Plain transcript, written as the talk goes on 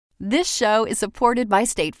This show is supported by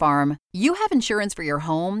State Farm. You have insurance for your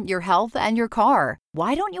home, your health, and your car.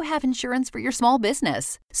 Why don't you have insurance for your small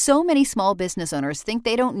business? So many small business owners think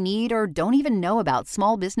they don't need or don't even know about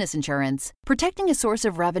small business insurance. Protecting a source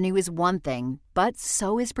of revenue is one thing, but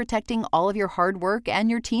so is protecting all of your hard work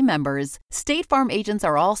and your team members. State Farm agents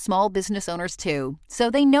are all small business owners too,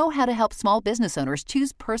 so they know how to help small business owners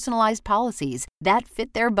choose personalized policies that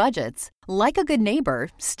fit their budgets. Like a good neighbor,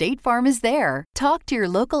 State Farm is there. Talk to your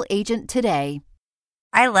local agent today.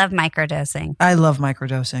 I love microdosing. I love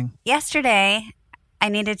microdosing. Yesterday, I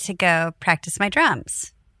needed to go practice my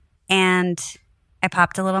drums, and I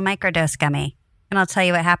popped a little microdose gummy, and I'll tell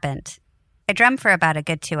you what happened. I drummed for about a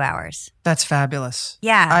good 2 hours. That's fabulous.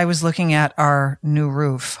 Yeah. I was looking at our new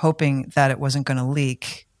roof, hoping that it wasn't going to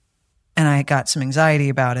leak, and I got some anxiety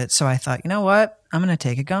about it, so I thought, you know what? I'm going to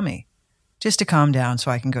take a gummy just to calm down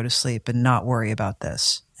so I can go to sleep and not worry about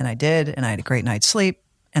this. And I did, and I had a great night's sleep,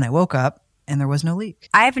 and I woke up, and there was no leak.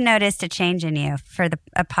 I've noticed a change in you for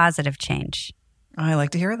a positive change. I like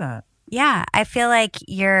to hear that. Yeah, I feel like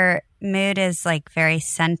your mood is like very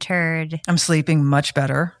centered. I'm sleeping much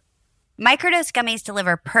better. Microdose gummies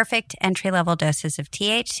deliver perfect entry-level doses of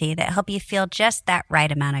THC that help you feel just that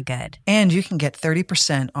right amount of good. And you can get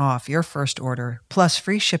 30% off your first order, plus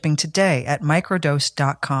free shipping today at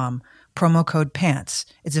microdose.com, promo code PANTS.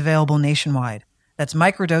 It's available nationwide. That's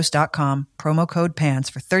microdose.com, promo code PANTS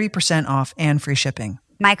for 30% off and free shipping.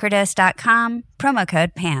 Microdose.com, promo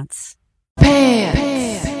code PANTS.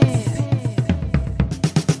 Pants.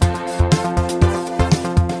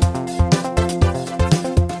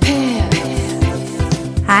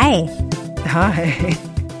 Hi. Hi.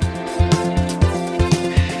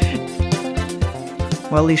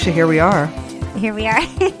 Well, Alicia, here we are. Here we are.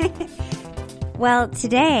 Well,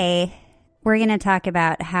 today we're going to talk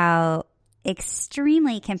about how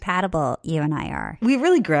extremely compatible you and I are. We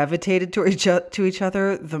really gravitated to each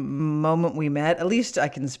other the moment we met. At least I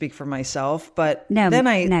can speak for myself, but No, then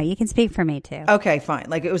you can speak for me too. Okay, fine.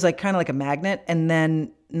 Like it was like kind of like a magnet, and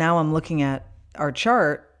then now I'm looking at our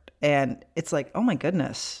chart and it's like, oh my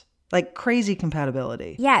goodness, like crazy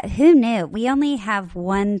compatibility. Yeah, who knew? We only have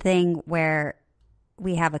one thing where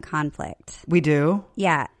we have a conflict. We do?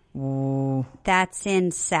 Yeah. Ooh. That's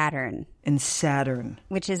in Saturn. In Saturn.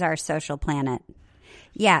 Which is our social planet.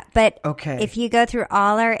 Yeah, but okay. If you go through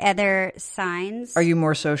all our other signs... Are you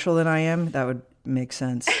more social than I am? That would make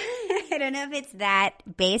sense. I don't know if it's that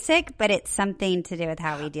basic, but it's something to do with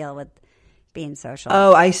how we deal with being social.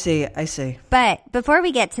 Oh, I see. But before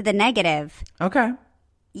we get to the negative... Okay.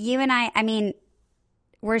 You and I mean,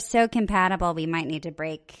 we're so compatible, we might need to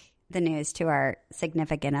break the news to our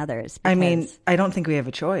significant others. I mean, I don't think we have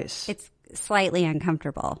a choice. It's slightly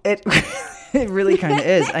uncomfortable. It really kind of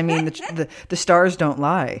is. I mean, the stars don't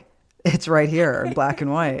lie. It's right here in black and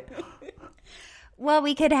white. Well,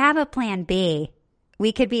 we could have a plan B.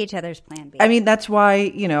 We could be each other's plan B. I mean, that's why,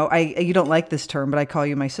 you don't like this term, but I call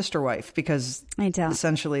you my sister wife because I don't.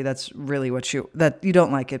 Essentially that's really that you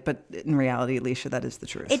don't like it, but in reality, Alicia, that is the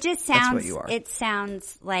truth. It just sounds, that's what you are. It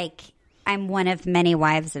sounds like I'm one of many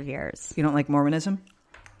wives of yours. You don't like Mormonism?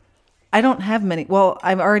 I don't have many. Well,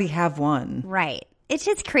 I already have one. Right. It's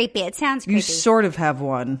just creepy. It sounds creepy. You sort of have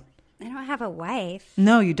one. I don't have a wife.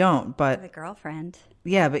 No, you don't, but... I have a girlfriend.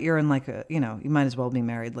 Yeah, but you're in like you might as well be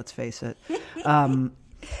married, let's face it.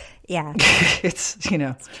 Yeah. It's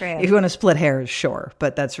true. If you want to split hairs, sure,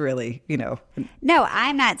 but that's really, No,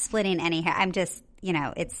 I'm not splitting any hair. I'm just,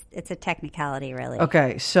 it's a technicality, really.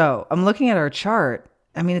 Okay, so I'm looking at our chart.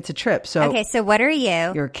 I mean, it's a trip. So okay, so what are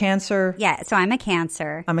you? You're a Cancer. Yeah, so I'm a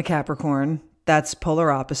Cancer. I'm a Capricorn. That's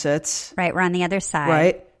polar opposites. Right, we're on the other side.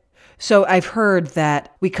 Right. So I've heard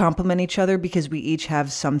that we complement each other because we each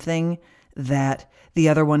have something that the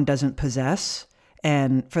other one doesn't possess.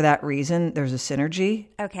 And for that reason, there's a synergy.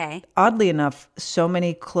 Okay. Oddly enough, so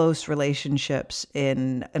many close relationships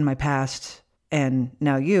in my past and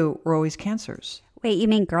now you were always Cancers. Wait, you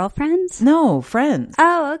mean girlfriends? No, friends.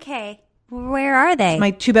 Oh, okay. Where are they?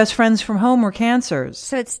 My two best friends from home were Cancers.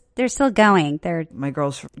 So they're still going. They're my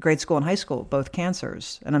girls from grade school and high school, both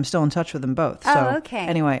Cancers, and I'm still in touch with them both. Oh, so, okay.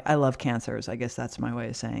 Anyway, I love Cancers. I guess that's my way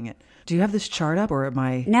of saying it. Do you have this chart up, or am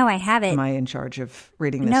I? No, I have it. Am I in charge of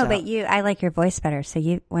reading this? No, out? but I like your voice better. So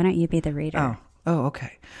why don't you be the reader? Oh,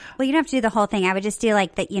 okay. Well, you don't have to do the whole thing. I would just do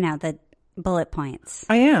like the bullet points.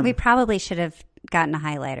 I am. We probably should have gotten a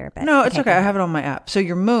highlighter, but no, it's okay. I have it on my app. So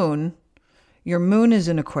your moon is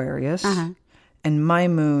in Aquarius. Uh-huh. And my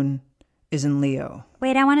moon is in Leo.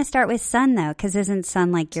 Wait, I want to start with sun, though, because isn't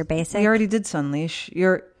sun like your basic? We already did sun, Leash.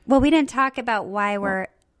 Well, we didn't talk about why we're...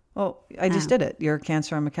 Well, I just did it. You're a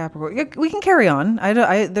Cancer, I'm a Capricorn. We can carry on.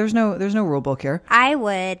 There's no rule book here. I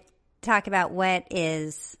would talk about what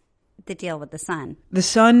is the deal with the sun. The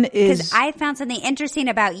sun is... Because I found something interesting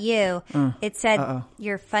about you. It said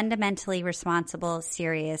you're fundamentally responsible,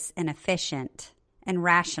 serious, and efficient and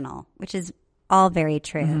rational, which is all very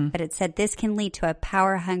true. Mm-hmm. But it said this can lead to a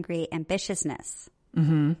power-hungry ambitiousness.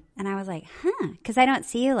 Mm-hmm. And I was like, because I don't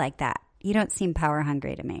see you like that. You don't seem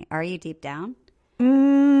power-hungry to me. Are you deep down?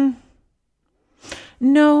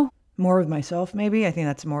 No. More with myself, maybe. I think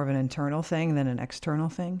that's more of an internal thing than an external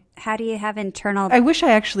thing. How do you have internal... I wish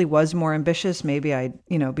I actually was more ambitious. Maybe I'd,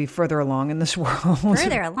 be further along in this world.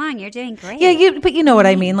 Further along? You're doing great. Yeah, but you know what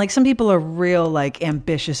I mean? Like, some people are real, like,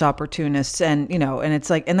 ambitious opportunists and, and it's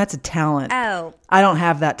like, and that's a talent. Oh. I don't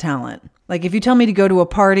have that talent. Like, if you tell me to go to a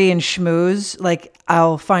party and schmooze, like,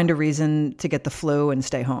 I'll find a reason to get the flu and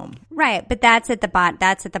stay home. Right, but that's at the bottom.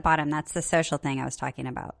 That's the social thing I was talking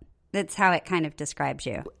about. That's how it kind of describes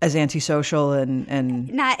you. As antisocial and...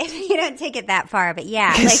 Not, you don't take it that far, but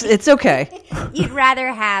yeah. Like, it's okay. You'd rather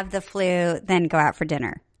have the flu than go out for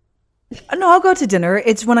dinner. No, I'll go to dinner.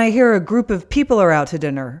 It's when I hear a group of people are out to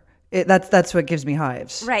dinner. That's what gives me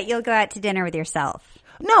hives. Right, you'll go out to dinner with yourself.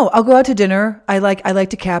 No, I'll go out to dinner. I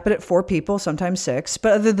like to cap it at 4 people, sometimes 6.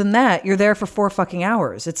 But other than that, you're there for 4 fucking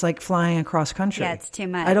hours. It's like flying across country. Yeah, it's too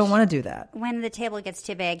much. I don't want to do that. When the table gets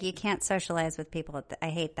too big, you can't socialize with people. I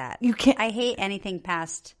hate that. You can't. I hate anything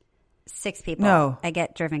past 6 people. No. I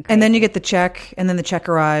get driven crazy. And then you get the check, and then the check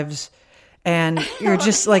arrives, and you're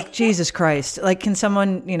just like, Jesus Christ. Like, can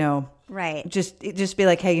someone, right. Just be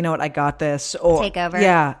like, hey, you know what? I got this. Or take over.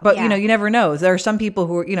 Yeah. But, you never know. There are some people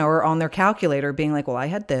who, are on their calculator being like, well, I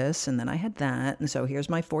had this and then I had that. And so here's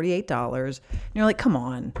my $48. And you're like, come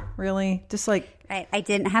on, really? Just like. Right. I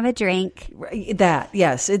didn't have a drink. That.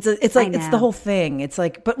 Yes. It's like, it's the whole thing. It's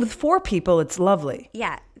like, but with 4 people, it's lovely.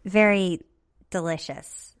 Yeah. Very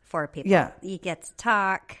delicious. 4 people. Yeah. You get to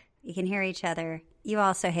talk. You can hear each other. You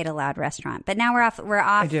also hate a loud restaurant. But now we're off.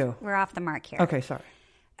 I do. We're off the mark here. Okay. Sorry.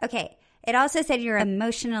 Okay. It also said you're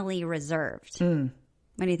emotionally reserved.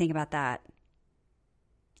 What do you think about that?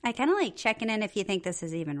 I kind of like checking in if you think this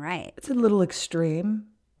is even right. It's a little extreme.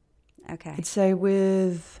 Okay. I'd say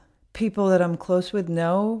with people that I'm close with,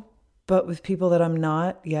 no. But with people that I'm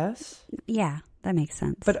not, yes. Yeah, that makes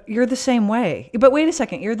sense. But you're the same way. But wait a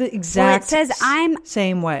second. You're the exact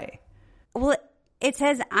same way. Well, it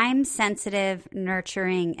says I'm sensitive,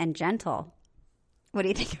 nurturing, and gentle. What do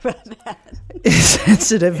you think about that?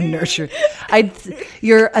 Sensitive, nurturing.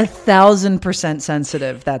 You're 1,000%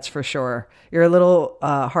 sensitive. That's for sure. Your little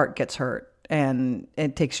heart gets hurt, and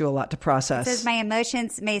it takes you a lot to process. It says my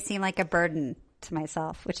emotions may seem like a burden to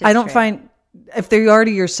myself, which is I don't true. find if they're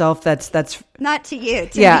already yourself. That's not to you.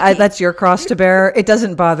 To me. That's your cross to bear. It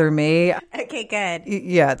doesn't bother me. Okay, good.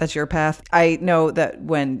 Yeah, that's your path. I know that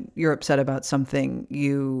when you're upset about something,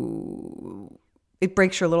 it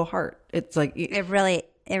breaks your little heart. It's like it really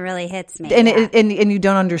hits me, and and you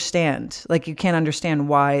don't understand. Like, you can't understand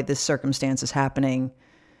why this circumstance is happening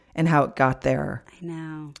and how it got there. I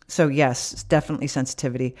know. So yes, it's definitely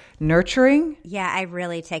sensitivity. Nurturing. Yeah, I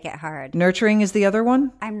really take it hard. Nurturing is the other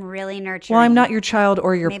one. I'm really nurturing. Well, I'm not your child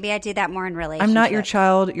or your. Maybe I do that more in relationships. I'm not your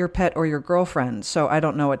child, your pet, or your girlfriend. So I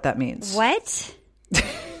don't know what that means. What?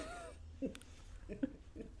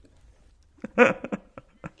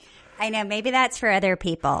 I know. Maybe that's for other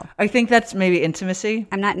people. I think that's maybe intimacy.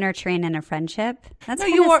 I'm not nurturing in a friendship. That's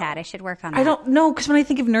kind of sad. I should work on that. I don't know, because when I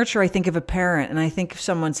think of nurture, I think of a parent, and I think of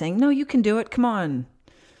someone saying, no, you can do it. Come on,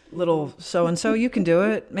 little so-and-so, you can do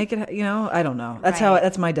it. Make it, I don't know.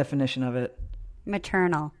 That's my definition of it.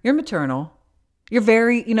 Maternal. You're maternal. You're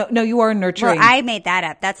very, no, you are nurturing. Well, I made that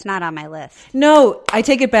up. That's not on my list. No, I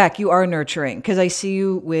take it back. You are nurturing, because I see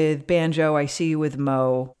you with Banjo. I see you with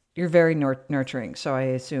Mo. You're very nurturing, so I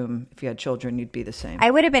assume if you had children, you'd be the same.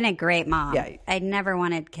 I would have been a great mom. Yeah. I never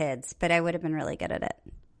wanted kids, but I would have been really good at it.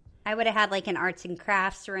 I would have had like an arts and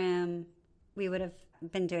crafts room. We would have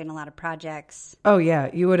been doing a lot of projects. Oh, yeah.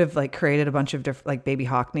 You would have like created a bunch of different, like baby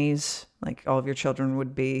Hockneys. Like all of your children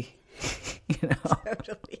would be,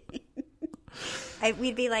 Totally.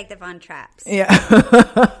 We'd be like the Von Trapps.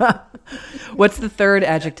 Yeah. What's the third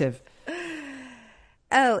adjective?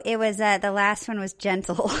 Oh, it was the last one was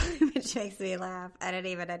gentle, which makes me laugh. I don't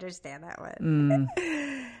even understand that one.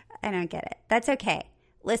 I don't get it. That's okay.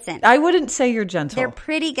 Listen. I wouldn't say you're gentle. They're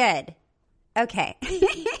pretty good. Okay.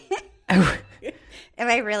 Am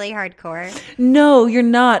I really hardcore? No, you're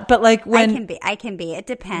not. But like when I can be. It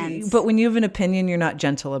depends. But when you have an opinion, you're not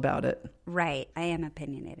gentle about it. Right. I am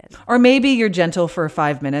opinionated. Or maybe you're gentle for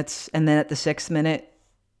 5 minutes, and then at the 6th minute,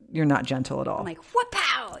 you're not gentle at all. I'm like,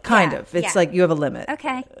 whoop-pow. Kind of. It's like you have a limit.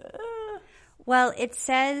 Okay. Well, it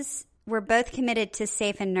says we're both committed to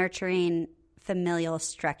safe and nurturing familial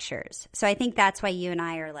structures. So I think that's why you and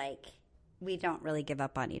I are like, we don't really give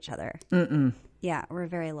up on each other. Mm-mm. Yeah, we're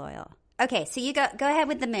very loyal. Okay, so you go ahead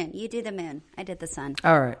with the moon. You do the moon. I did the sun.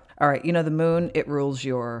 All right. You know, the moon, it's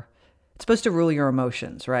supposed to rule your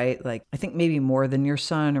emotions, right? Like, I think maybe more than your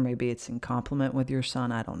sun, or maybe it's in complement with your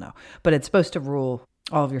sun. I don't know. But it's supposed to rule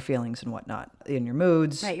all of your feelings and whatnot in your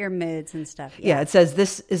moods. Right, your moods and stuff. Yeah, it says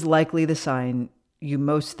this is likely the sign you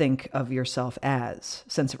most think of yourself as,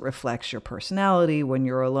 since it reflects your personality when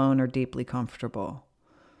you're alone or deeply comfortable.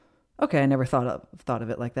 Okay, I never thought of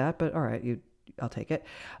it like that, but all right, I'll take it.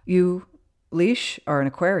 You, Leash, are an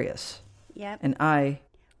Aquarius. Yep. And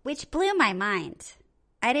which blew my mind.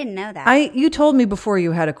 I didn't know that. You told me before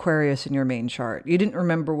you had Aquarius in your main chart. You didn't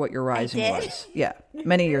remember what your rising was. Yeah,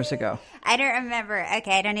 many years ago. I don't remember.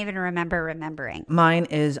 Okay, I don't even remember remembering. Mine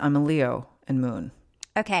is I'm a Leo and moon.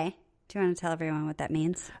 Okay. Do you want to tell everyone what that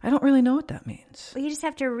means? I don't really know what that means. Well, you just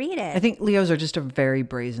have to read it. I think Leos are just a very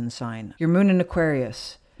brazen sign. Your moon in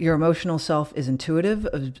Aquarius. Your emotional self is intuitive,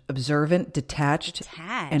 observant, detached.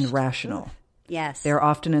 And rational. Ooh. Yes. They're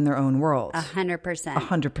often in their own worlds. 100%.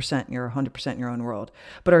 100%. You're 100% in your own world.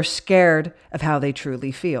 But are scared of how they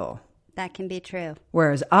truly feel. That can be true.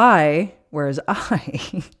 Whereas I,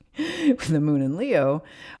 with the moon in Leo,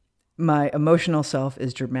 my emotional self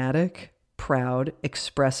is dramatic, proud,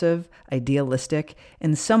 expressive, idealistic,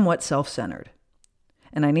 and somewhat self-centered.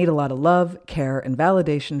 And I need a lot of love, care, and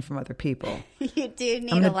validation from other people. You do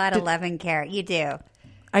need a lot of love and care. You do.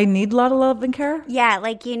 I need a lot of love and care? Yeah,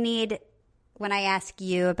 like you need, when I ask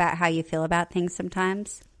you about how you feel about things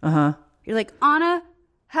sometimes, you're like, Anna,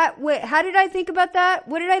 how did I think about that?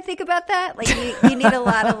 What did I think about that? Like you need a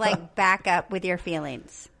lot of like backup with your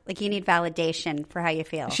feelings. Like you need validation for how you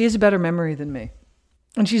feel. She has a better memory than me.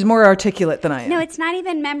 And she's more articulate than I am. No, it's not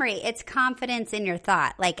even memory. It's confidence in your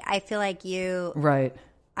thought. Like, I feel like you... Right.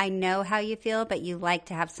 I know how you feel, but you like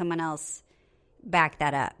to have someone else back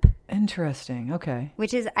that up. Interesting. Okay.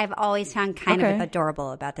 Which is, I've always found kind of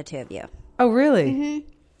adorable about the two of you. Oh, really? Mm-hmm.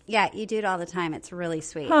 Yeah, you do it all the time. It's really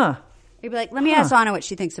sweet. Huh. You'd be like, let me ask Anna what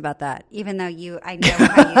she thinks about that, even though I know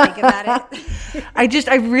how you think about it.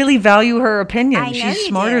 I really value her opinion. I know She's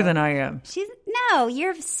smarter than I am. No,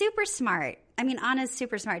 you're super smart. I mean, Anna's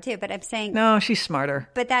super smart too, but I'm saying... No, she's smarter.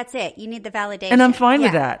 But that's it. You need the validation. And I'm fine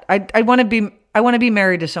with that. I want to be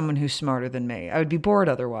married to someone who's smarter than me. I would be bored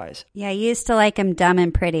otherwise. Yeah, you used to like him dumb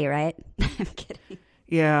and pretty, right? I'm kidding.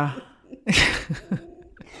 Yeah.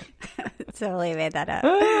 Totally made that up.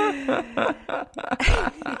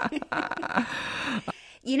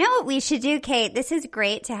 You know what we should do, Kate? This is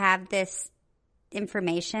great to have this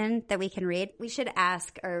information that we can read. We should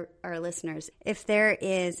ask our listeners if there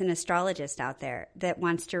is an astrologist out there that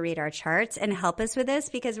wants to read our charts and help us with this,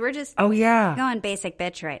 because we're just going basic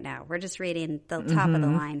bitch right now. We're just reading the top of the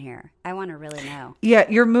line here. I want to really know. Yeah,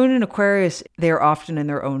 your moon in Aquarius, they're often in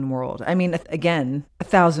their own world. I mean, again,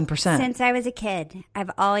 1,000%. Since I was a kid, I'm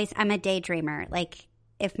a daydreamer. Like,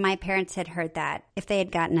 if my parents had heard that, if they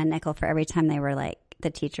had gotten a nickel for every time they were like, the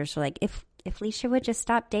teachers were like, if Leisha would just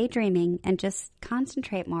stop daydreaming and just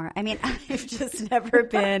concentrate more. I mean, I've just never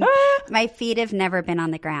been, my feet have never been on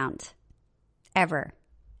the ground, ever.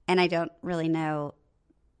 And I don't really know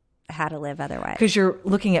how to live otherwise. Because you're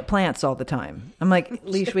looking at plants all the time. I'm like,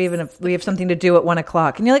 Leash, we have something to do at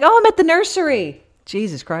 1:00. And you're like, oh, I'm at the nursery.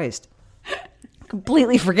 Jesus Christ.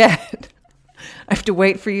 Completely forget. I have to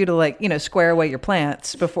wait for you to square away your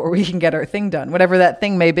plants before we can get our thing done, whatever that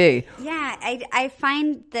thing may be. Yeah, I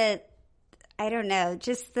find that, I don't know,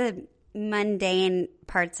 just the mundane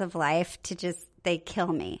parts of life they kill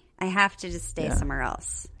me. I have to just stay somewhere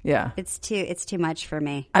else. Yeah. It's too much for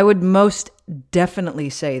me. I would most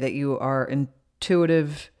definitely say that you are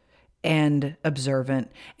intuitive and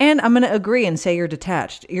observant. And I'm going to agree and say you're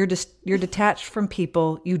detached. You're detached from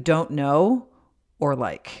people you don't know or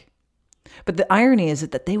like. But the irony is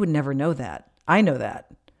that they would never know that. I know that.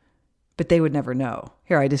 But they would never know.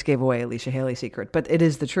 Here, I just gave away Alicia Haley's secret, but it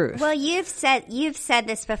is the truth. Well, you've said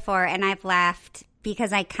this before, and I've laughed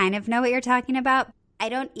because I kind of know what you're talking about. I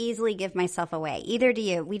don't easily give myself away. Either do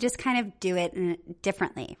you. We just kind of do it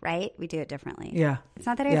differently, right? We do it differently. Yeah. It's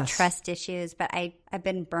not that I have trust issues, but I've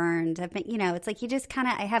been burned. It's like you just kind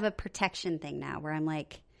of, I have a protection thing now where I'm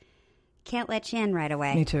like, can't let you in right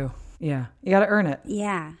away. Me too. Yeah. You got to earn it.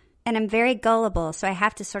 Yeah. And I'm very gullible, so I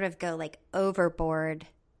have to sort of go like overboard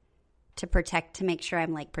to make sure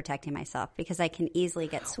I'm like protecting myself, because I can easily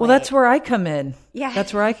get swayed. Well, that's where I come in. Yeah.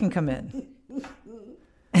 That's where I can come in.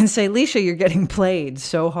 And say, Leisha, you're getting played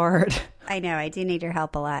so hard. I know. I do need your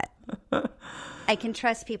help a lot. I can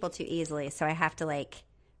trust people too easily, so I have to like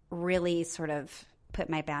really sort of put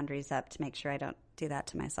my boundaries up to make sure I don't do that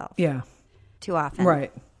to myself. Yeah. too often.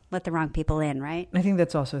 Right. Let the wrong people in, right? I think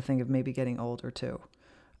that's also a thing of maybe getting older too.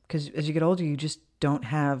 Because as you get older, you just don't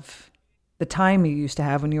have the time you used to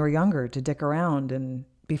have when you were younger to dick around and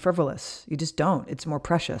be frivolous. You just don't. It's more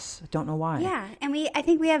precious. I don't know why. Yeah, and I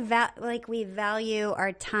think we have we value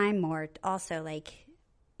our time more also.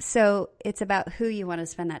 So it's about who you want to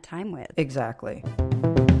spend that time with. Exactly.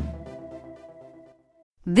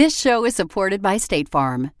 This show is supported by State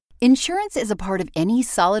Farm. Insurance is a part of any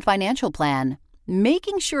solid financial plan.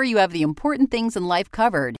 Making sure you have the important things in life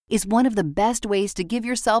covered is one of the best ways to give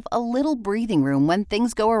yourself a little breathing room when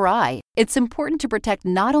things go awry. It's important to protect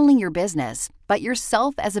not only your business, but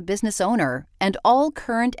yourself as a business owner and all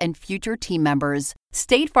current and future team members.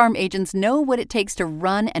 State Farm agents know what it takes to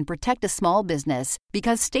run and protect a small business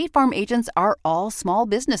because State Farm agents are all small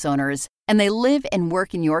business owners and they live and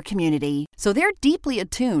work in your community. So they're deeply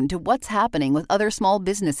attuned to what's happening with other small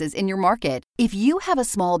businesses in your market. If you have a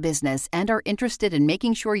small business and are interested in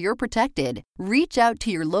making sure you're protected, reach out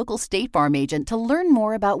to your local State Farm agent to learn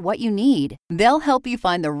more about what you need. They'll help you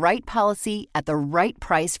find the right policy at the right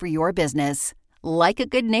price for your business. Like a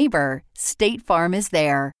good neighbor, State Farm is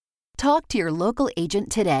there. Talk to your local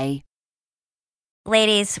agent today.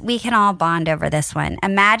 Ladies, we can all bond over this one.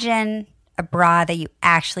 Imagine a bra that you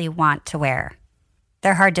actually want to wear.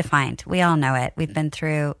 They're hard to find. We all know it. We've been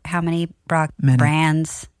through how many bra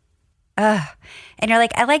brands? Ugh. And you're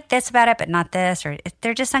like, I like this about it, but not this, or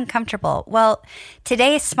they're just uncomfortable. Well,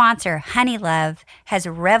 today's sponsor, Honeylove, has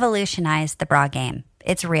revolutionized the bra game.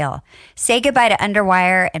 It's real. Say goodbye to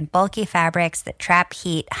underwire and bulky fabrics that trap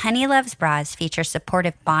heat. Honeylove's bras feature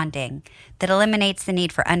supportive bonding that eliminates the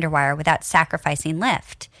need for underwire without sacrificing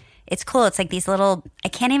lift. It's cool. It's like these little, I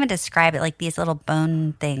can't even describe it, like these little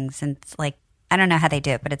bone things. And it's like, I don't know how they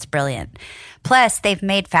do it, but it's brilliant. Plus, they've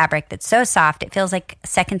made fabric that's so soft, it feels like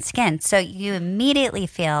second skin. So you immediately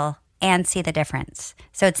feel and see the difference.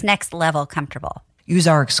 So it's next level comfortable. Use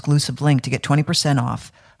our exclusive link to get 20%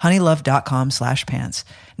 off. Honeylove.com/pants.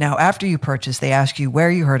 Now, after you purchase, they ask you where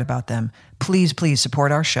you heard about them. Please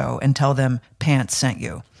support our show and tell them Pants sent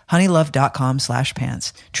you.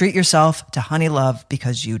 Honeylove.com/pants. Treat yourself to Honeylove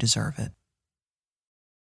because you deserve it.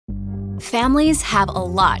 Families have a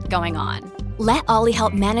lot going on. Let Ollie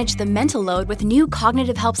help manage the mental load with new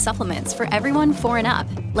cognitive help supplements for everyone 4 and up,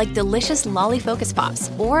 like delicious Lolly Focus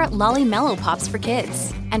Pops or Lolly Mellow Pops for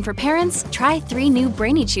kids. And for parents, try 3 new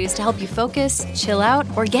Brainy Chews to help you focus, chill out,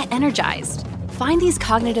 or get energized. Find these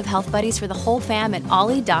cognitive health buddies for the whole fam at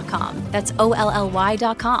ollie.com. That's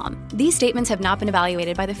OLLY.com. These statements have not been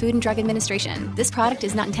evaluated by the Food and Drug Administration. This product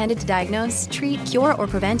is not intended to diagnose, treat, cure, or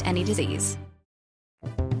prevent any disease.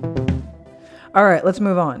 All right, let's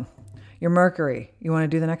move on. Your Mercury. You want to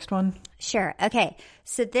do the next one? Sure. Okay.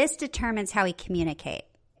 So this determines how we communicate.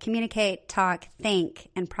 Communicate, talk, think,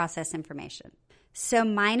 and process information. So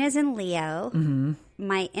mine is in Leo. Mm-hmm.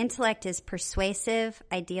 My intellect is persuasive,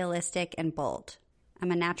 idealistic, and bold.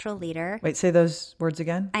 I'm a natural leader. Wait, say those words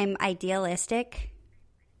again. I'm idealistic.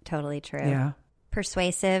 Totally true. Yeah.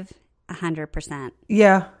 Persuasive, 100%.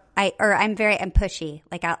 Yeah. I'm pushy.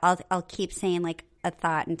 Like I'll keep saying like a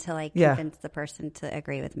thought until I convince the person to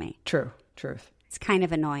agree with me. True. Truth. It's kind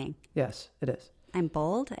of annoying. Yes, it is. I'm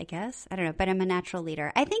bold, I guess. I don't know, but I'm a natural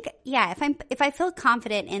leader. I think, yeah, if I feel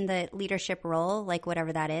confident in the leadership role, like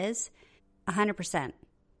whatever that is, 100%,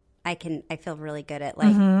 I feel really good at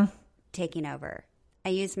like taking over. I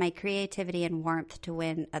use my creativity and warmth to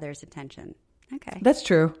win others' attention. Okay. That's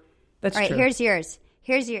true. That's true. All right, here's yours.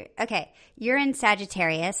 Okay, you're in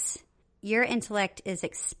Sagittarius. Your intellect is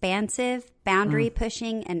expansive, boundary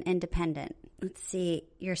pushing, and independent. Let's see.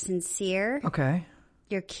 You're sincere. Okay.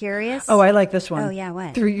 You're curious. Oh, I like this one. Oh, yeah,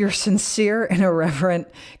 what? Through your sincere and irreverent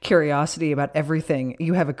curiosity about everything,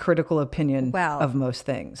 you have a critical opinion of most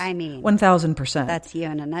things. I mean, 1,000%. That's you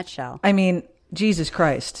in a nutshell. I mean, Jesus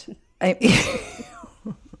Christ.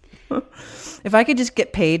 If I could just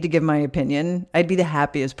get paid to give my opinion, I'd be the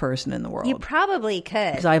happiest person in the world. You probably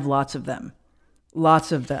could. Because I have lots of them.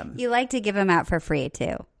 Lots of them. You like to give them out for free,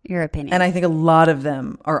 too. Your opinion. And I think a lot of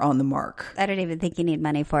them are on the mark. I don't even think you need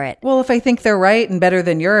money for it. Well, if I think they're right and better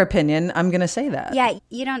than your opinion, I'm going to say that. Yeah,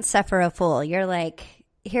 you don't suffer a fool. You're like,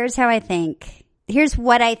 here's how I think. Here's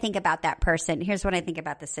what I think about that person. Here's what I think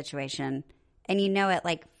about the situation. And you know it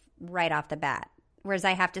like right off the bat. Whereas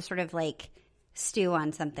I have to sort of like stew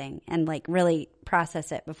on something and like really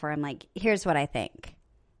process it before I'm like, here's what I think.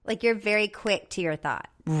 Like you're very quick to your thought.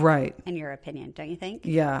 Right. In your opinion, don't you think?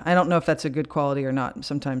 Yeah. I don't know if that's a good quality or not.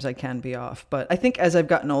 Sometimes I can be off. But I think as I've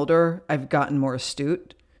gotten older, I've gotten more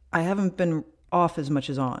astute. I haven't been off as much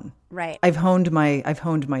as on. Right. I've honed my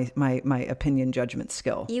opinion judgment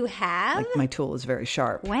skill. You have? Like my tool is very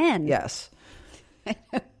sharp. When? Yes.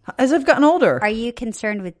 As I've gotten older. Are you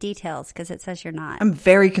concerned with details? Because it says you're not. I'm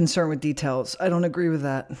very concerned with details. I don't agree with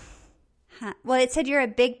that. Huh. Well, it said you're a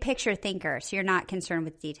big picture thinker, so you're not concerned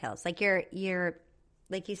with details. Like you're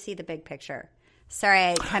like you see the big picture. Sorry,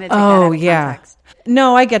 I kind of took that out of context.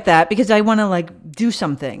 No, I get that because I want to like do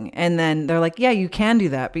something. And then they're like, yeah, you can do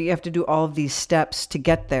that, but you have to do all of these steps to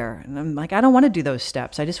get there. And I'm like, I don't want to do those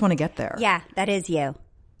steps. I just want to get there. Yeah, that is you.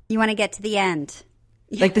 You want to get to the end.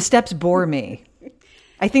 Like the steps bore me.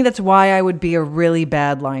 I think that's why I would be a really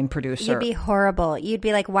bad line producer. You'd be horrible. You'd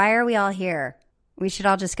be like, why are we all here? We should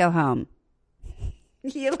all just go home.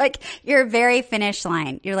 You're very finish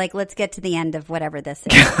line. You're like, let's get to the end of whatever this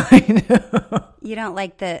is. I know. You don't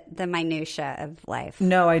like the minutia of life.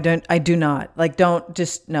 No, I don't. I do not. Like, don't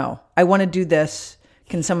just, no. I want to do this.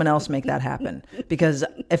 Can someone else make that happen? Because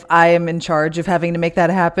if I am in charge of having to make that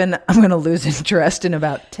happen, I'm going to lose interest in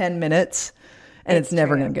about 10 minutes. And it's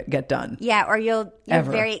never going to get done. Yeah, or you're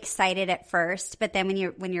very excited at first, but then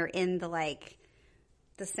when you're in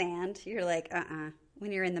the sand, you're like,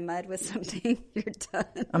 When you're in the mud with something, you're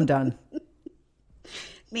done. I'm done.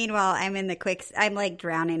 Meanwhile, I'm like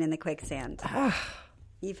drowning in the quicksand.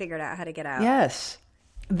 You figured out how to get out. Yes.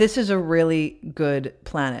 This is a really good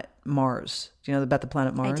planet, Mars. Do you know about the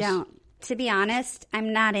planet Mars? I don't. To be honest,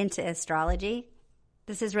 I'm not into astrology.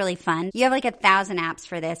 This is really fun. You have like 1,000 apps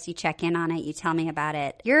for this. You check in on it. You tell me about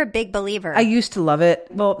it. You're a big believer. I used to love it.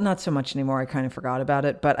 Well, not so much anymore. I kind of forgot about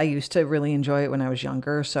it, but I used to really enjoy it when I was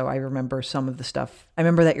younger. So I remember some of the stuff. I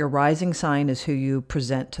remember that your rising sign is who you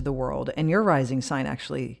present to the world. And your rising sign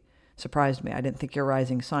actually surprised me. I didn't think your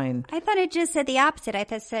rising sign. I thought it just said the opposite. I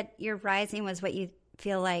thought it said your rising was what you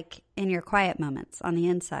feel like in your quiet moments on the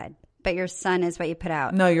inside. But your sun is what you put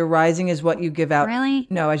out. No, your rising is what you give out. Really?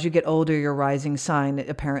 No, as you get older, your rising sign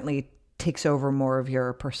apparently takes over more of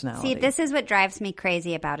your personality. See, this is what drives me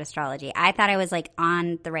crazy about astrology. I thought I was like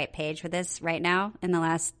on the right page with this right now in the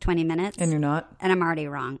last 20 minutes. And you're not? And I'm already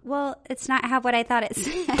wrong. Well, it's not what I thought it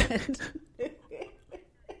said.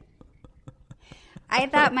 I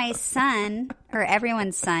thought my sun, or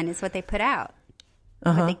everyone's sun, is what they put out.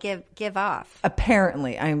 What they give off.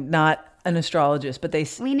 Apparently. I'm not an astrologist, but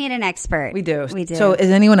we need an expert. We do. So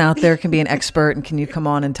is anyone out there can be an expert, and can you come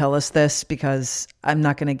on and tell us this? Because I'm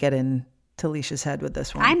not going to get into Leisha's head with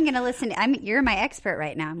this one. I'm going to listen. You're my expert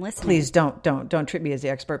right now. I'm listening. Please don't treat me as the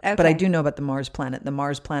expert. Okay. But I do know about the Mars planet. The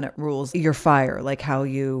Mars planet rules your fire, like how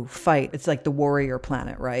you fight. It's like the warrior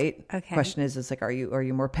planet, right? Okay. Question is, it's like, are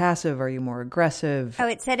you more passive? Are you more aggressive? Oh,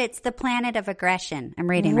 it said it's the planet of aggression. I'm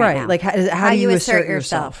reading right now. Like how do you assert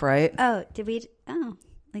yourself, right? Oh,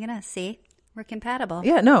 look at us. See? We're compatible.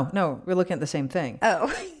 Yeah, no. We're looking at the same thing. Oh,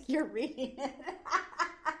 you're reading it.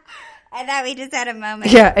 I thought we just had a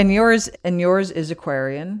moment. Yeah, and yours is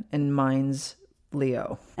Aquarian and mine's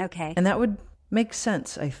Leo. Okay. And that would make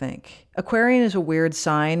sense, I think. Aquarian is a weird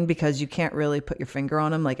sign because you can't really put your finger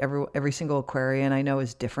on them. Like every single Aquarian I know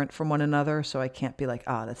is different from one another, so I can't be like,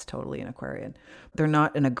 that's totally an Aquarian. They're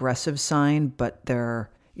not an aggressive sign, but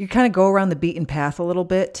you kind of go around the beaten path a little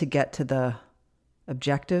bit to get to the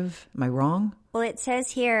objective. Am I wrong? Well, it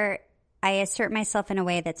says here, I assert myself in a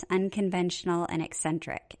way that's unconventional and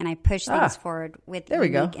eccentric, and I push things forward with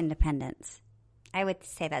unique independence. I would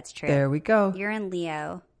say that's true. There we go. You're in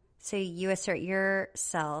Leo, so you assert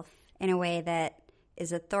yourself in a way that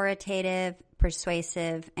is authoritative,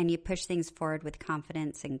 persuasive, and you push things forward with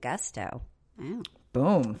confidence and gusto. Wow.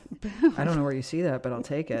 Boom. I don't know where you see that, but I'll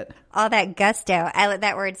take it. All that gusto.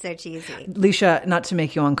 That word's so cheesy. Leisha, not to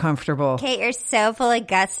make you uncomfortable. Kate, you're so full of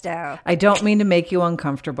gusto. I don't mean to make you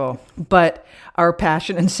uncomfortable, but our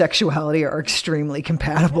passion and sexuality are extremely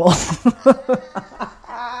compatible.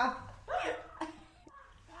 I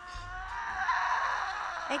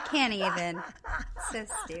can't even. So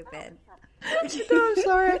stupid. No, I'm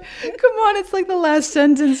sorry. Come on, it's like the last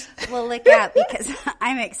sentence. Well, look out because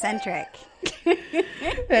I'm eccentric.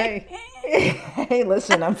 Hey,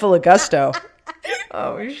 listen, I'm full of gusto.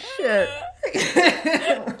 Oh, shit.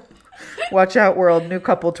 Watch out, world. New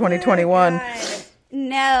couple 2021. Oh,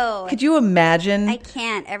 no. Could you imagine? I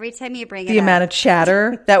can't. Every time you bring the amount of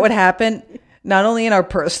chatter that would happen, not only in our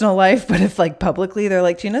personal life, but if like publicly, they're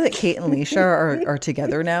like, do you know that Kate and Leisha are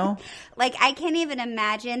together now? Like, I can't even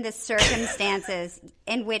imagine the circumstances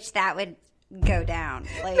in which that would go down.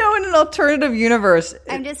 Like, no, in an alternative universe.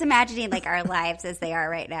 I'm just imagining like our lives as they are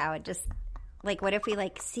right now, and just like, what if we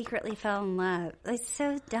like secretly fell in love? It's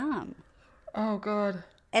so dumb. Oh God.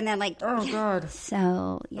 And then like, oh God.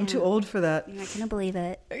 So yeah. I'm too old for that. You're not gonna believe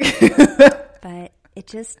it, but it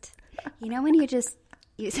just, when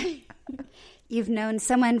you've known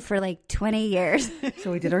someone for like 20 years.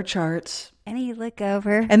 So we did our charts. And then you look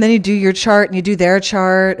over. And then you do your chart and you do their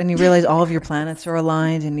chart and you realize all of your planets are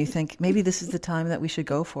aligned and you think maybe this is the time that we should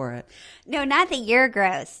go for it. No, not that you're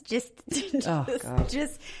gross. Just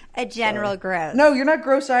a general gross. No, you're not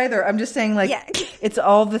gross either. I'm just saying it's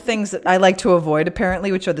all the things that I like to avoid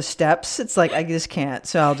apparently, which are the steps. It's like I just can't,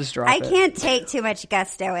 so I'll just drop it. I can't take too much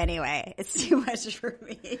gusto anyway. It's too much for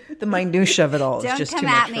me. The minutia of it all is just too much for me.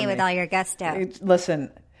 Don't come at me with all your gusto.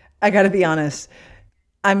 Listen, I got to be honest.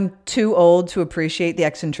 I'm too old to appreciate the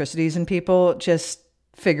eccentricities in people. Just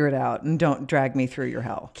figure it out and don't drag me through your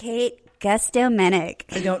hell. Kate Gusto-Menick.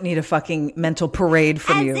 I don't need a fucking mental parade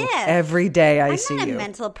from you every day I see you. I'm not a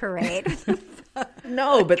mental parade.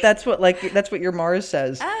 No, but that's what your Mars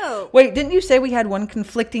says. Oh. Wait, didn't you say we had one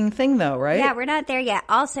conflicting thing though, right? Yeah, we're not there yet.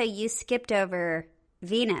 Also, you skipped over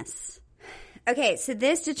Venus. Okay, so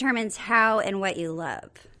this determines how and what you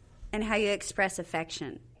love and how you express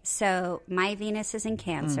affection. So my Venus is in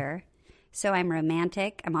Cancer, so I'm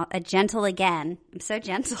romantic. I'm a gentle again. I'm so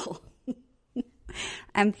gentle.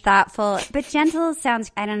 I'm thoughtful, but gentle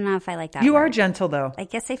sounds, I don't know if I like that You word. are gentle though. I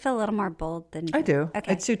guess I feel a little more bold than I do.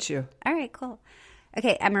 Okay. It suits you. All right, cool.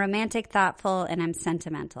 Okay, I'm romantic, thoughtful, and I'm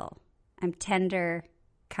sentimental. I'm tender,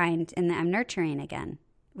 kind, and I'm nurturing again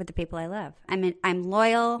with the people I love. I'm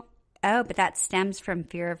loyal. Oh, but that stems from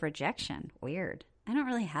fear of rejection. Weird. I don't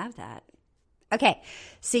really have that. Okay,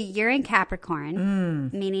 so you're in Capricorn,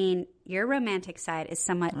 meaning your romantic side is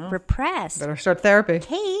somewhat repressed. Better start therapy.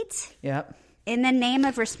 Kate. Yep. In the name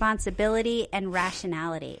of responsibility and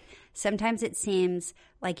rationality. Sometimes it seems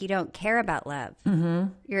like you don't care about love.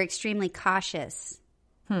 Mm-hmm. You're extremely cautious,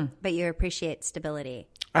 but you appreciate stability.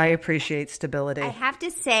 I appreciate stability. I have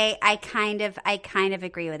to say, I kind of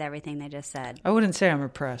agree with everything they just said. I wouldn't say I'm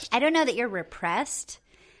repressed. I don't know that you're repressed,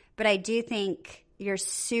 but I do think you're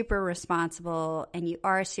super responsible and you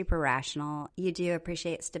are super rational. You do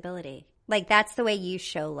appreciate stability. Like, that's the way you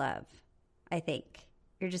show love, I think.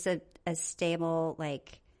 You're just a stable,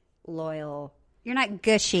 like, loyal. You're not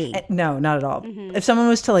gushy. No, not at all. Mm-hmm. If someone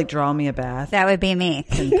was to, like, draw me a bath. That would be me.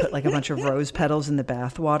 And put, like, a bunch of rose petals in the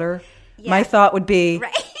bath water, my thought would be,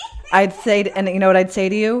 right. I'd say, and you know what I'd say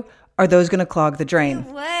to you? Are those going to clog the drain?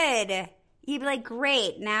 You would. You'd be like,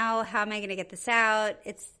 great. Now how am I going to get this out?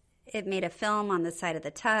 It made a film on the side of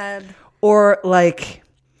the tub. Or, like,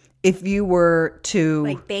 if you were to...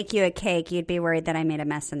 like, bake you a cake, you'd be worried that I made a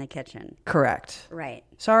mess in the kitchen. Correct. Right.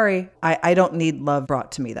 Sorry. I don't need love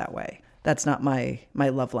brought to me that way. That's not my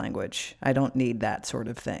love language. I don't need that sort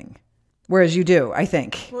of thing. Whereas you do, I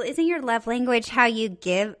think. Well, isn't your love language how you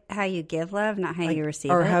give love, not how you receive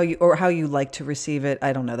it? Or how you like to receive it?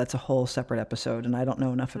 I don't know. That's a whole separate episode, and I don't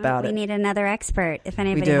know enough about it. We need another expert if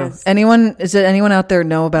anybody has. Does anyone out there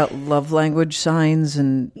know about love language signs?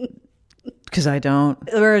 And because I don't.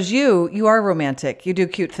 Whereas you are romantic. You do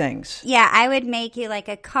cute things. Yeah, I would make you like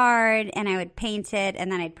a card, and I would paint it, and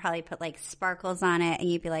then I'd probably put like sparkles on it, and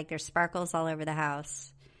you'd be like, "There's sparkles all over the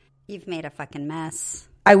house. You've made a fucking mess."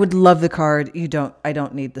 I would love the card. I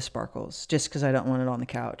don't need the sparkles just because I don't want it on the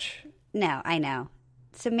couch. No, I know.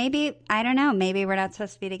 So maybe, I don't know, maybe we're not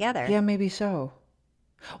supposed to be together. Yeah, maybe so.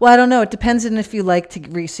 Well, I don't know. It depends on if you like to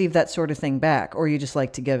receive that sort of thing back or you just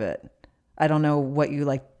like to give it. I don't know what you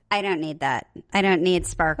like. I don't need that. I don't need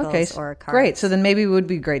sparkles or cards. Great. So then maybe we would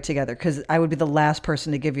be great together because I would be the last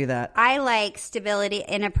person to give you that. I like stability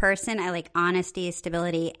in a person. I like honesty,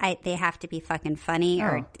 stability. They have to be fucking funny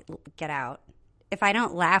or get out. If I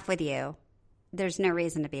don't laugh with you, there's no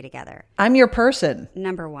reason to be together. I'm your person.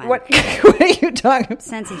 Number one. What are you talking about?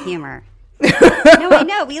 Sense of humor. No, I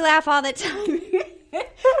know. We laugh all the time.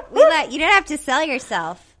 You don't have to sell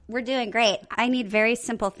yourself. We're doing great. I need very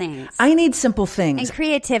simple things. I need simple things. And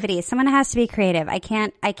creativity. Someone has to be creative. I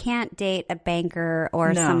can't date a banker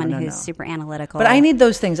or someone who's super analytical. But I need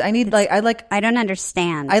those things. I don't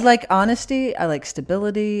understand. I like honesty. I like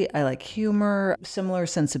stability. I like humor, similar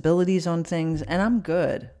sensibilities on things, and I'm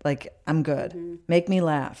good. I'm good. Mm-hmm. Make me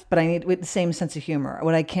laugh. But I need with the same sense of humor.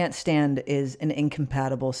 What I can't stand is an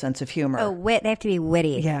incompatible sense of humor. Oh, wit. They have to be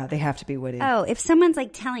witty. Yeah, they have to be witty. Oh, if someone's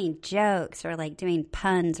like telling jokes or like doing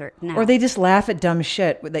puns or they just laugh at dumb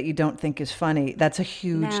shit that you don't think is funny. That's a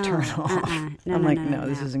huge turn off. No,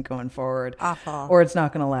 this isn't going forward. Awful. Or it's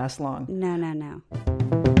not going to last long. No.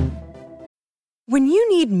 When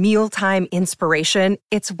you need mealtime inspiration,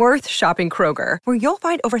 it's worth shopping Kroger, where you'll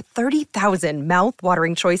find over 30,000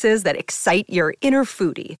 mouth-watering choices that excite your inner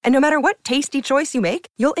foodie. And no matter what tasty choice you make,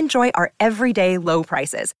 you'll enjoy our everyday low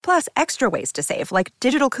prices, plus extra ways to save, like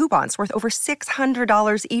digital coupons worth over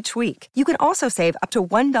 $600 each week. You can also save up to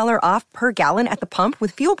 $1 off per gallon at the pump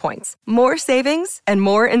with fuel points. More savings and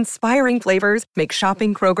more inspiring flavors make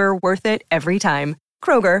shopping Kroger worth it every time.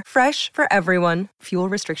 Kroger, fresh for everyone. Fuel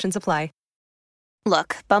restrictions apply.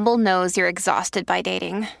 Look, Bumble knows you're exhausted by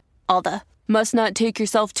dating. All the must not take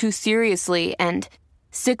yourself too seriously and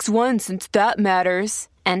 6'1" since that matters.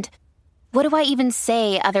 And what do I even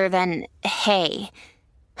say other than hey?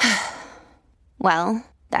 Well,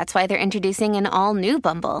 that's why they're introducing an all-new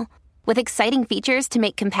Bumble with exciting features to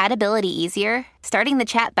make compatibility easier, starting the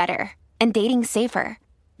chat better, and dating safer.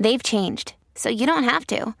 They've changed, so you don't have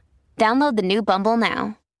to. Download the new Bumble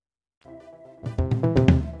now.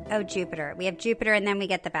 Oh, Jupiter. We have Jupiter and then we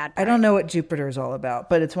get the bad part. I don't know what Jupiter is all about,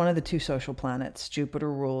 but it's one of the two social planets.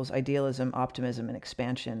 Jupiter rules idealism, optimism, and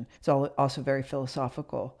expansion. It's also very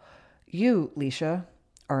philosophical. You, Leisha,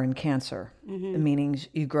 are in Cancer, meaning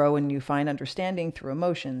you grow and you find understanding through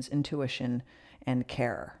emotions, intuition, and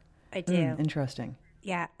care. I do. Interesting.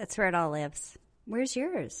 Yeah, that's where it all lives. Where's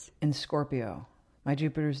yours? In Scorpio. My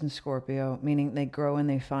Jupiter's in Scorpio, meaning they grow and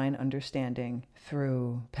they find understanding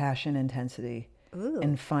through passion, intensity,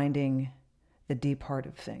 and finding the deep heart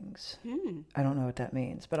of things. I don't know what that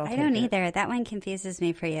means, but I don't either. That one confuses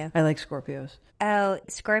me for you. I like Scorpios. Oh,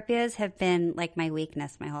 Scorpios have been like my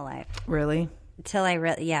weakness my whole life. Really? Till I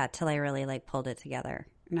really like pulled it together.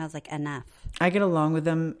 And I was like, enough. I get along with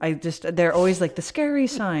them. They're always like the scary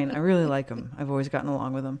sign. I really like them. I've always gotten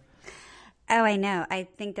along with them. Oh, I know. I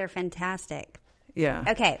think they're fantastic. Yeah.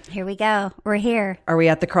 Okay, here we go. We're here. Are we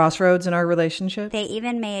at the crossroads in our relationship? They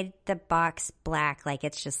even made the box black. Like,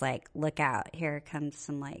 it's just like, look out. Here comes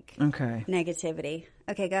some like negativity.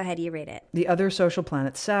 Okay, go ahead. You read it. The other social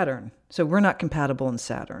planet, Saturn. So we're not compatible in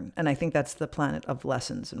Saturn. And I think that's the planet of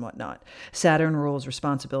lessons and whatnot. Saturn rules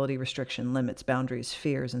responsibility, restriction, limits, boundaries,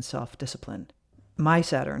 fears, and self-discipline. My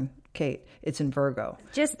Saturn, Kate, it's in Virgo.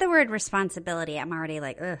 Just the word responsibility, I'm already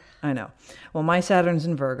like, ugh. I know. Well, my Saturn's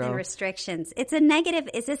in Virgo. And restrictions. It's a negative.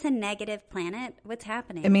 Is this a negative planet? What's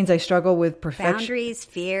happening? It means I struggle with perfection. Boundaries,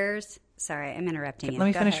 fears. Sorry, I'm interrupting you. Let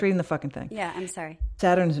me Go finish ahead. reading the fucking thing. Yeah, I'm sorry.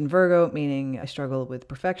 Saturn's in Virgo, meaning I struggle with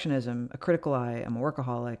perfectionism, a critical eye, I'm a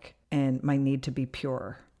workaholic, and my need to be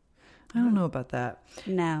pure. I don't know about that.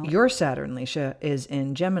 No. Your Saturn, Leisha, is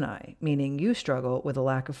in Gemini, meaning you struggle with a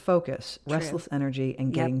lack of focus, restless energy,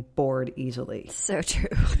 and getting bored easily. So true.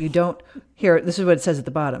 You don't, here, this is what it says at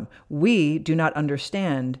the bottom. We do not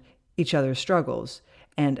understand each other's struggles,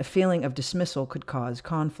 and a feeling of dismissal could cause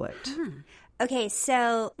conflict. Okay,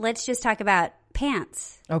 so let's just talk about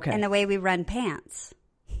pants. Okay. And the way we run pants.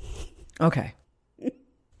 Okay.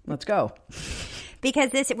 Let's go.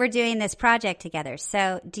 Because we're doing this project together.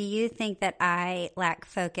 So do you think that I lack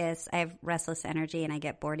focus, I have restless energy, and I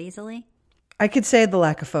get bored easily? I could say the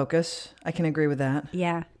lack of focus. I can agree with that.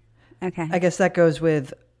 Yeah. Okay. I guess that goes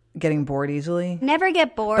with getting bored easily. Never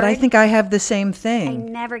get bored. But I think I have the same I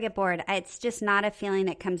thing. never get bored. It's just not a feeling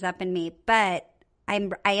that comes up in me. But I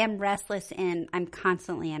am restless and I'm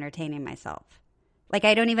constantly entertaining myself. Like,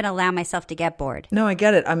 I don't even allow myself to get bored. No, I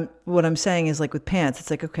get it. What I'm saying is, like with pants, it's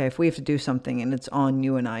like, okay, if we have to do something and it's on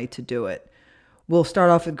you and I to do it, we'll start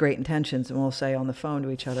off with great intentions and we'll say on the phone to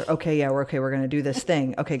each other, okay, yeah, we're going to do this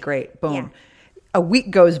thing. Okay, great. Boom. Yeah. A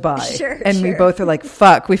week goes by and we Sure. both are like,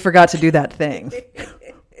 fuck, we forgot to do that thing.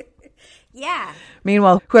 Yeah.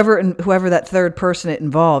 Meanwhile, whoever that third person it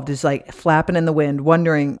involved is like flapping in the wind,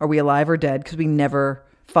 wondering, are we alive or dead? Because we never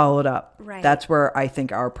followed up. Right. That's where I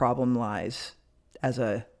think our problem lies as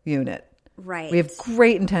a unit. Right. We have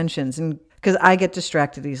great intentions, and because I get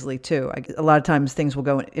distracted easily too. A lot of times things will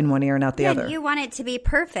go in one ear and out the other. You want it to be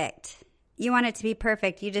perfect. You want it to be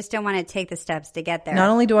perfect. You just don't want to take the steps to get there. Not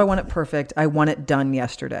only do I want it perfect, I want it done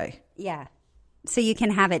yesterday. Yeah. So you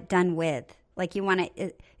can have it done with. Like, you want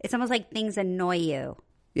it's almost like things annoy you.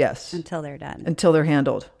 Yes. Until they're done. Until they're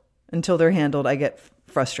handled. Until they're handled, I get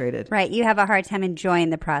frustrated. Right. You have a hard time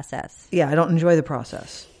enjoying the process. Yeah, I don't enjoy the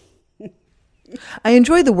process. I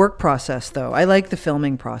enjoy the work process, though. I like the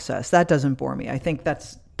filming process. That doesn't bore me. I think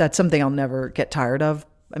that's something I'll never get tired of.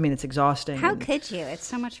 I mean, it's exhausting. How could you? It's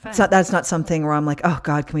so much fun. That's not something where I'm like, oh,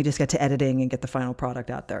 God, can we just get to editing and get the final product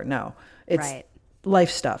out there? No. It's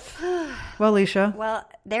life stuff. Well, Leisha. Well,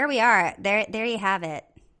 there we are. There you have it.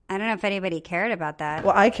 I don't know if anybody cared about that.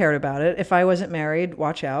 Well, I cared about it. If I wasn't married,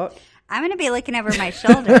 watch out. I'm going to be looking over my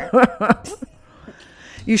shoulder.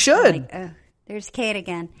 You should. Like, oh, there's Kate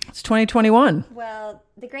again. It's 2021. Well,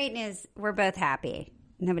 the great news, we're both happy.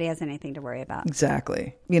 Nobody has anything to worry about.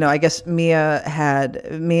 Exactly. You know, I guess Mia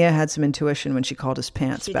had some intuition when she called us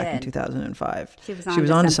pants back in 2005. She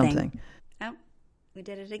was on to something. Oh, we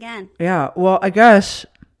did it again. Yeah. Well, I guess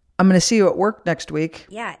I'm going to see you at work next week.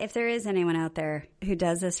 Yeah. If there is anyone out there who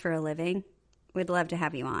does this for a living, we'd love to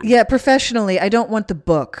have you on. Yeah. Professionally, I don't want the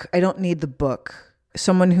book. I don't need the book.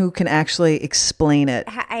 Someone who can actually explain it.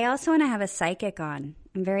 I also want to have a psychic on.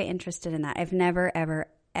 I'm very interested in that. I've never,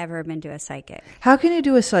 ever been to a psychic. How can you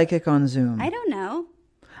do a psychic on Zoom? I don't know.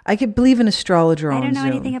 I could believe an astrologer on Zoom. I don't know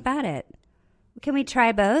anything about it. Can we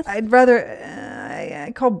try both? I'd rather,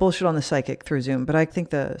 I call bullshit on the psychic through Zoom, but I think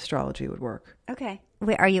the astrology would work. Okay.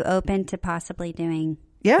 Wait, are you open to possibly doing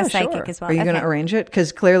a psychic as well? Are you going to arrange it?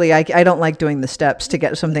 Because clearly I don't like doing the steps to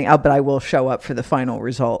get something out, but I will show up for the final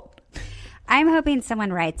result. I'm hoping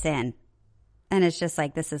someone writes in and it's just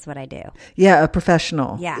like, this is what I do. Yeah, a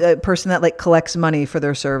professional. Yeah. A person that like collects money for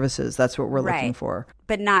their services. That's what we're looking for.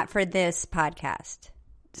 But not for this podcast.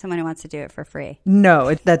 Someone who wants to do it for free.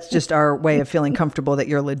 No, that's just our way of feeling comfortable that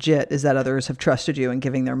you're legit, is that others have trusted you and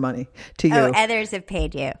giving their money to you. Oh, others have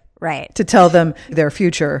paid you. Right. To tell them their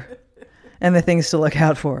future and the things to look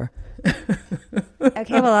out for.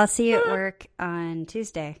 Okay, well, I'll see you at work on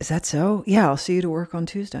Tuesday. Is that so? Yeah, I'll see you to work on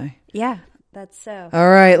Tuesday. Yeah, that's so. All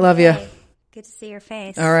right, love you. Good to see your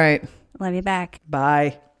face. All right. Love you back.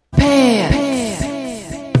 Bye.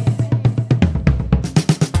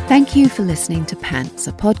 Thank you for listening to Pants,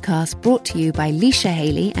 a podcast brought to you by Leisha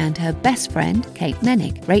Haley and her best friend, Kate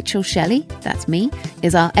Menig. Rachel Shelley, that's me,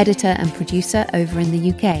 is our editor and producer over in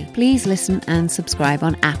the UK. Please listen and subscribe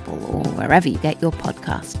on Apple or wherever you get your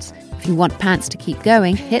podcasts. If you want Pants to keep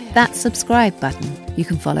going, hit that subscribe button. You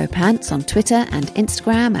can follow Pants on Twitter and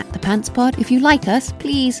Instagram at The Pants Pod. If you like us,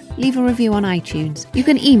 please leave a review on iTunes. You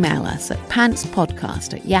can email us at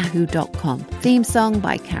pantspodcast@yahoo.com. Theme song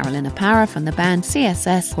by Carolina Parra from the band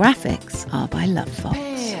CSS. Graphics are by Love Fox.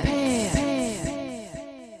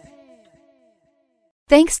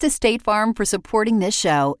 Thanks to State Farm for supporting this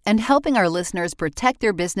show and helping our listeners protect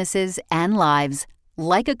their businesses and lives.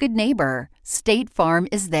 Like a good neighbor, State Farm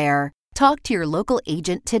is there. Talk to your local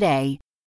agent today.